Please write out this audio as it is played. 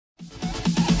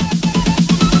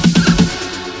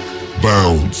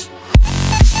bounds.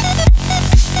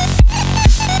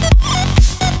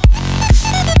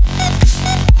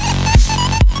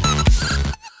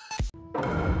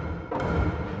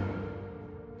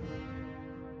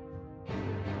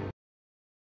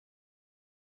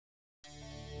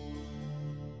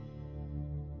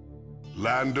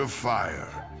 Land of Fire,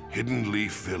 Hidden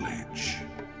Leaf Village.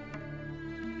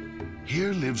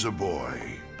 Here lives a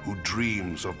boy who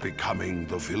dreams of becoming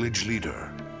the village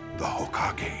leader, the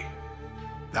Hokage.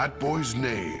 That boy's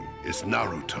name is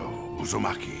Naruto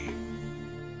Uzumaki.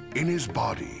 In his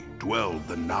body dwelled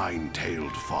the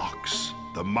nine-tailed fox,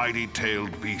 the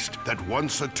mighty-tailed beast that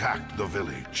once attacked the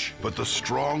village. But the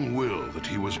strong will that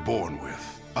he was born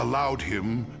with allowed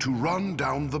him to run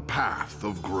down the path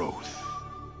of growth.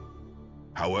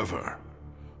 However,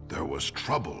 there was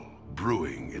trouble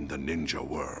brewing in the ninja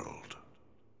world.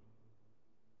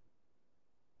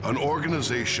 An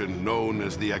organization known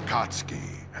as the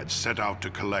Akatsuki had set out to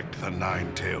collect the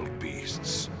nine-tailed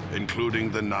beasts,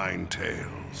 including the Nine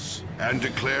Tails, and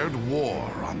declared war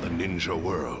on the ninja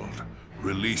world,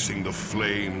 releasing the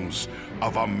flames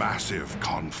of a massive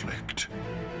conflict.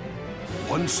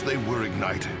 Once they were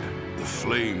ignited, the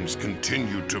flames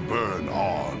continued to burn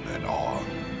on and on.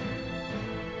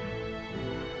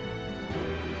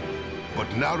 But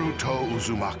Naruto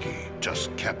Uzumaki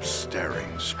just kept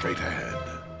staring straight ahead.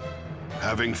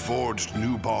 Having forged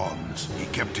new bonds, he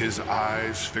kept his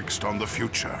eyes fixed on the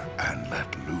future and let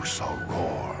loose a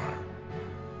roar.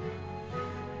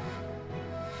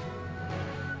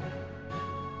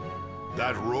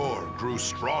 That roar grew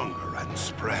stronger and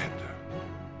spread.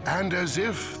 And as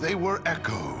if they were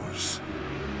echoes,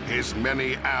 his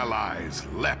many allies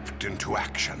leapt into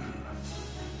action.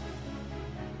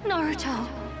 Naruto!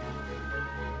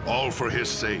 All for his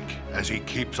sake, as he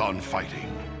keeps on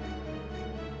fighting.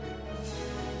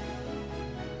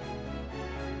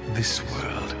 This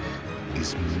world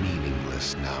is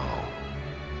meaningless now.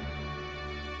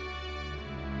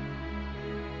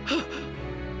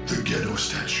 The Ghetto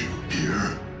statue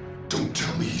here? Don't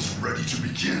tell me he's ready to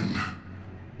begin.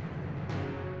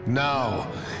 Now,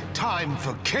 time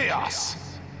for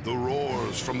chaos! The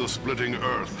roars from the splitting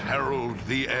earth herald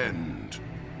the end.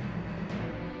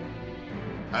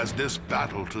 As this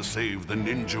battle to save the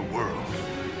ninja world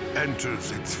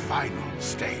enters its final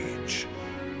stage.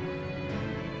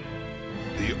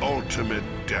 The ultimate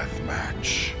death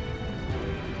match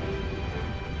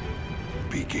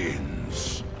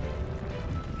begins.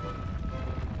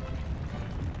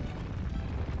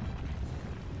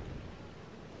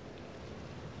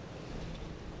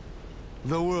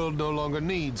 The world no longer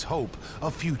needs hope,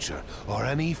 a future, or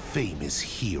any famous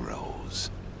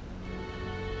heroes.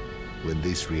 When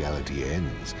this reality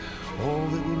ends, all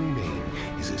that will remain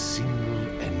is a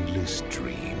single endless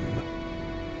dream.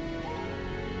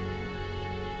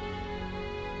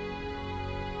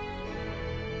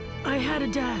 I had a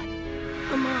dad,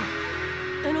 a mom,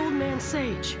 an old man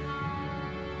sage.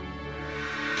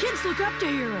 Kids look up to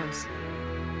heroes.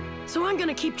 So I'm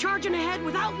gonna keep charging ahead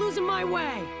without losing my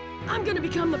way. I'm gonna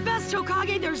become the best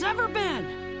Hokage there's ever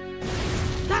been.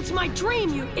 That's my dream,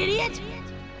 you idiot!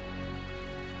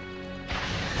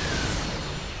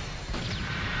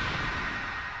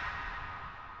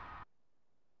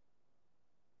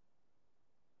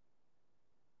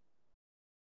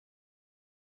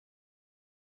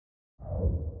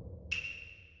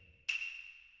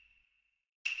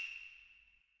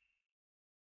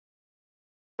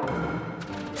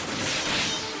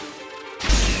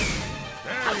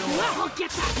 I'll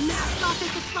get that mask off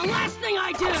if it's the last thing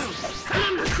I do! And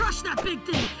I'm gonna crush that big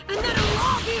thing, and then it'll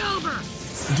all be over!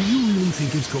 Do you really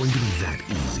think it's going to be that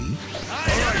easy?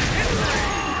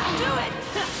 I'll do it!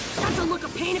 That's a look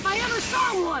of pain if I ever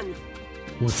saw one!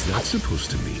 What's that supposed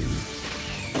to mean?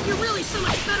 If you're really so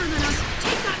much better than us,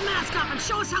 take that mask off and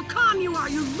show us how calm you are,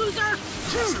 you loser!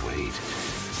 Just wait.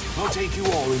 I'll take you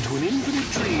all into an infinite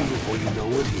dream before you know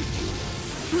what hit you.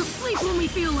 We'll sleep when we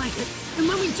feel like it, and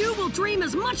when we do, we'll dream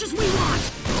as much as we want!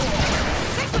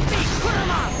 Stick with me, put 'em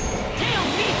up! Tail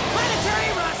Beast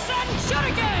Planetary Rasen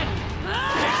Shuriken!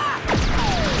 Ah!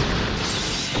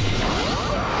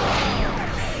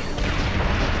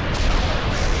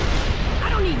 I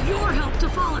don't need your help to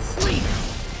fall asleep!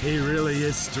 He really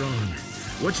is strong.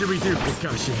 What should we do,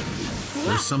 Kakashi?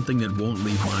 There's something that won't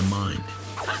leave my mind.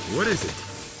 What is it?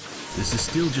 This is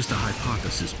still just a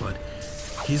hypothesis, but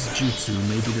his jutsu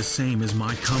may be the same as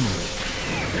my Kamui.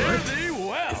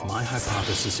 What? If my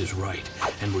hypothesis is right,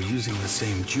 and we're using the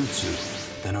same jutsu,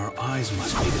 then our eyes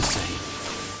must be the same.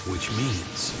 Which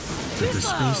means that the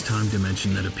space-time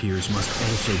dimension that appears must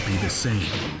also be the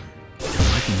same. And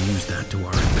I can use that to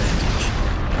our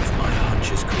advantage. If my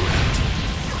hunch is correct,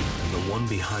 and the one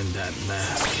behind that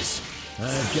mask is...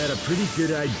 I've got a pretty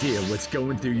good idea what's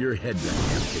going through your head right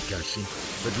now, Kakashi.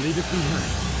 But leave it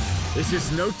behind. This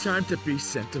is no time to be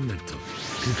sentimental.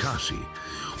 Kakashi,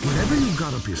 whatever you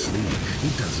got up your sleeve,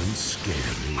 it doesn't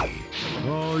scare me.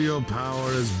 All your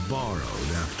power is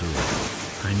borrowed after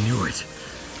all. I knew it.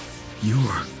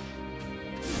 You're...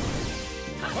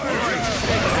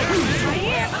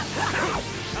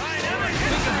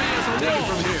 Away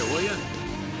from here, will ya?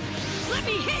 Let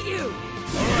me hit you!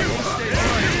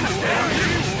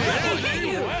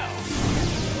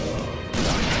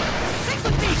 Stick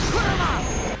with me, Kurama!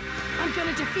 I'm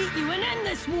gonna defeat you and end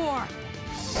this war!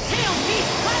 Tail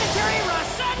Beast Planetary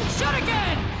Rasen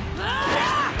Shuriken! Ah!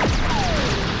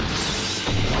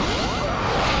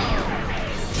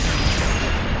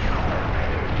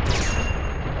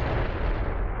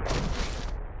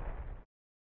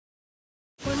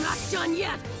 We're not done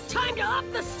yet! Time to up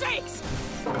the stakes!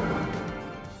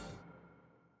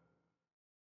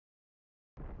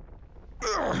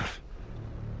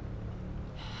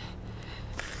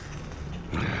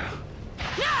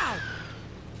 Now!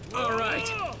 All right.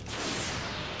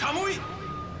 Kamui!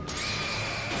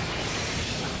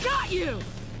 Got you!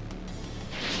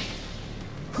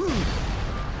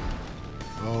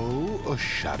 Oh, a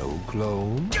shadow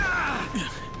clone?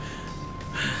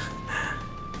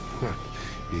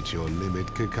 It's your limit,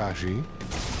 Kakashi.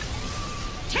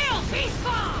 Tail Beast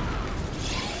Bomb!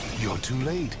 You're too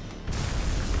late.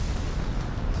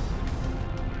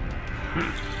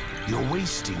 You're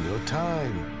wasting your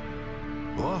time.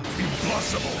 What?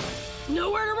 Impossible!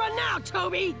 Nowhere to run now,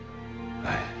 Toby!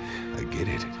 I get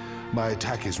it. My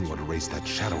attack isn't what erased that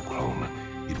shadow clone.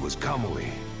 It was Kamui.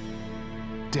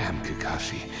 Damn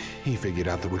Kakashi. He figured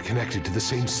out that we're connected to the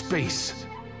same space.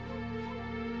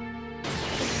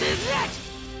 This is it!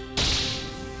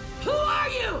 Who are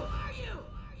you?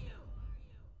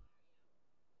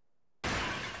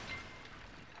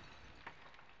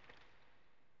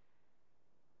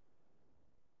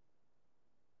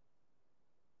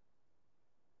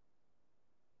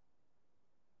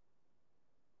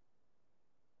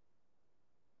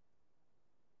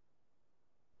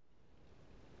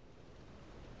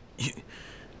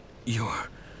 You're...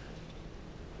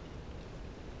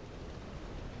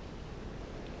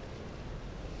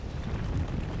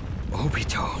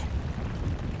 Obito.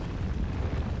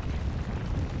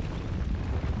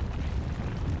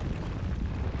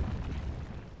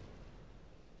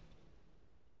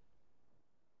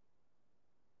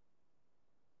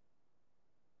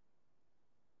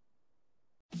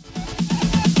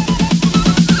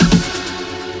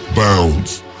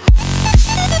 Bounce.